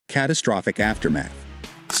Catastrophic aftermath.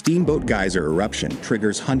 Steamboat Geyser eruption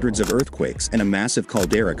triggers hundreds of earthquakes and a massive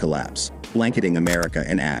caldera collapse, blanketing America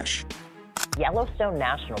in ash. Yellowstone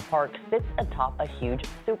National Park sits atop a huge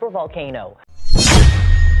supervolcano.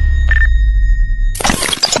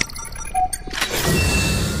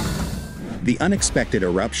 The unexpected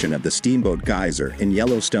eruption of the Steamboat Geyser in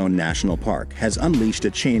Yellowstone National Park has unleashed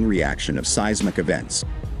a chain reaction of seismic events,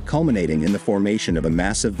 culminating in the formation of a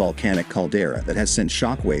massive volcanic caldera that has sent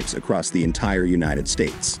shockwaves across the entire United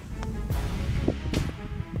States.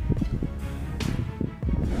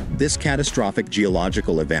 This catastrophic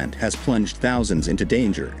geological event has plunged thousands into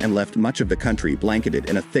danger and left much of the country blanketed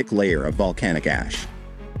in a thick layer of volcanic ash.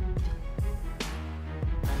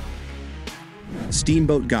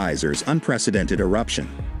 Steamboat Geyser's unprecedented eruption.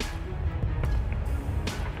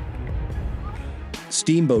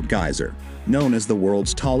 Steamboat Geyser, known as the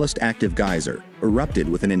world's tallest active geyser, erupted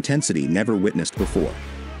with an intensity never witnessed before.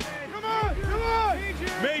 Come on!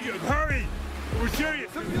 Major, hurry! We're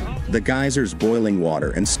serious! The geyser's boiling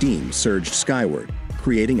water and steam surged skyward,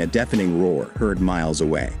 creating a deafening roar heard miles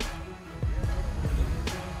away.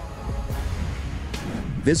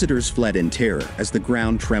 Visitors fled in terror as the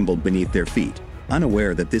ground trembled beneath their feet,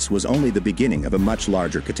 unaware that this was only the beginning of a much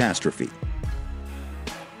larger catastrophe.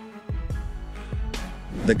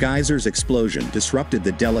 The geyser's explosion disrupted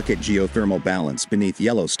the delicate geothermal balance beneath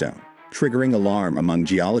Yellowstone, triggering alarm among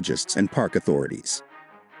geologists and park authorities.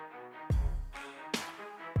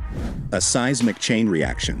 A seismic chain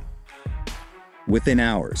reaction. Within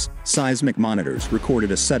hours, seismic monitors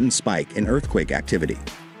recorded a sudden spike in earthquake activity.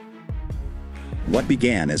 What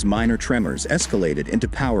began as minor tremors escalated into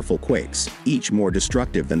powerful quakes, each more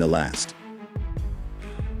destructive than the last.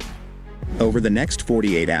 Over the next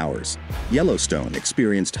 48 hours, Yellowstone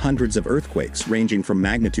experienced hundreds of earthquakes ranging from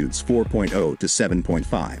magnitudes 4.0 to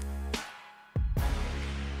 7.5.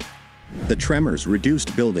 The tremors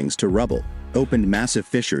reduced buildings to rubble, opened massive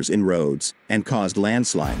fissures in roads, and caused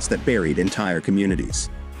landslides that buried entire communities.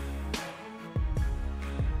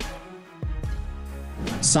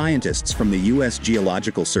 Scientists from the U.S.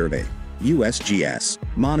 Geological Survey, USGS,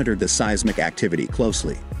 monitored the seismic activity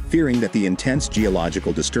closely, fearing that the intense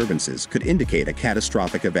geological disturbances could indicate a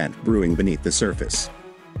catastrophic event brewing beneath the surface.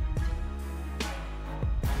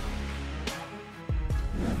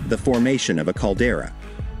 The formation of a caldera.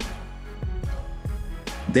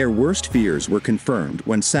 Their worst fears were confirmed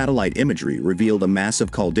when satellite imagery revealed a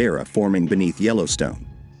massive caldera forming beneath Yellowstone.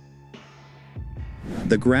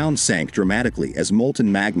 The ground sank dramatically as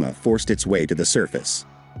molten magma forced its way to the surface.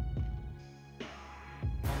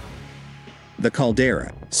 The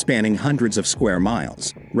caldera, spanning hundreds of square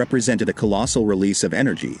miles, represented a colossal release of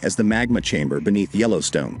energy as the magma chamber beneath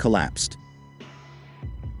Yellowstone collapsed.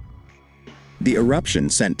 The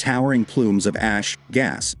eruption sent towering plumes of ash,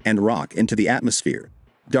 gas, and rock into the atmosphere,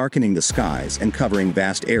 darkening the skies and covering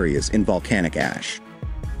vast areas in volcanic ash.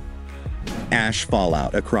 Ash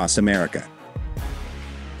fallout across America.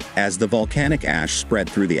 As the volcanic ash spread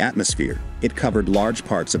through the atmosphere, it covered large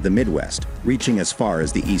parts of the Midwest, reaching as far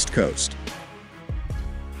as the East Coast.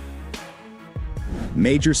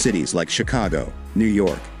 Major cities like Chicago, New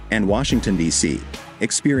York, and Washington, D.C.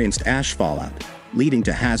 experienced ash fallout, leading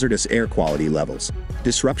to hazardous air quality levels,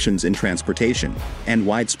 disruptions in transportation, and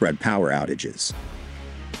widespread power outages.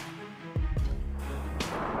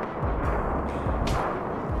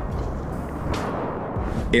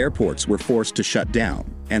 Airports were forced to shut down,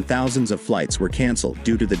 and thousands of flights were canceled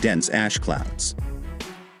due to the dense ash clouds.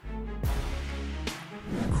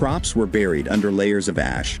 Crops were buried under layers of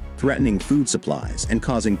ash, threatening food supplies and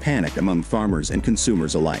causing panic among farmers and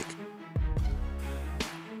consumers alike.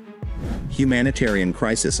 Humanitarian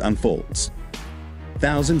crisis unfolds.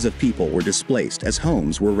 Thousands of people were displaced as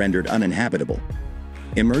homes were rendered uninhabitable.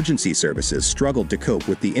 Emergency services struggled to cope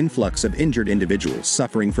with the influx of injured individuals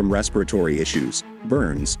suffering from respiratory issues,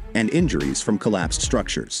 burns, and injuries from collapsed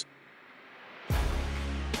structures.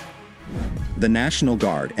 The National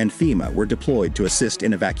Guard and FEMA were deployed to assist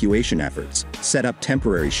in evacuation efforts, set up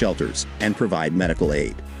temporary shelters, and provide medical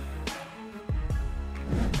aid.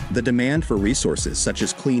 The demand for resources such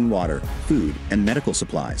as clean water, food, and medical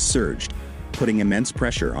supplies surged, putting immense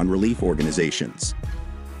pressure on relief organizations.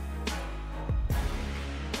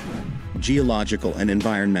 Geological and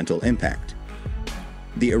environmental impact.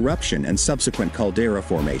 The eruption and subsequent caldera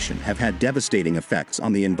formation have had devastating effects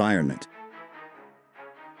on the environment.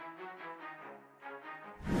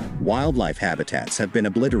 Wildlife habitats have been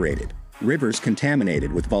obliterated, rivers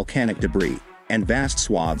contaminated with volcanic debris, and vast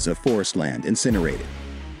swaths of forest land incinerated.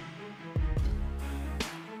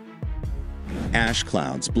 Ash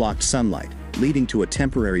clouds blocked sunlight, leading to a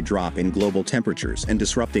temporary drop in global temperatures and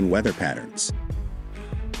disrupting weather patterns.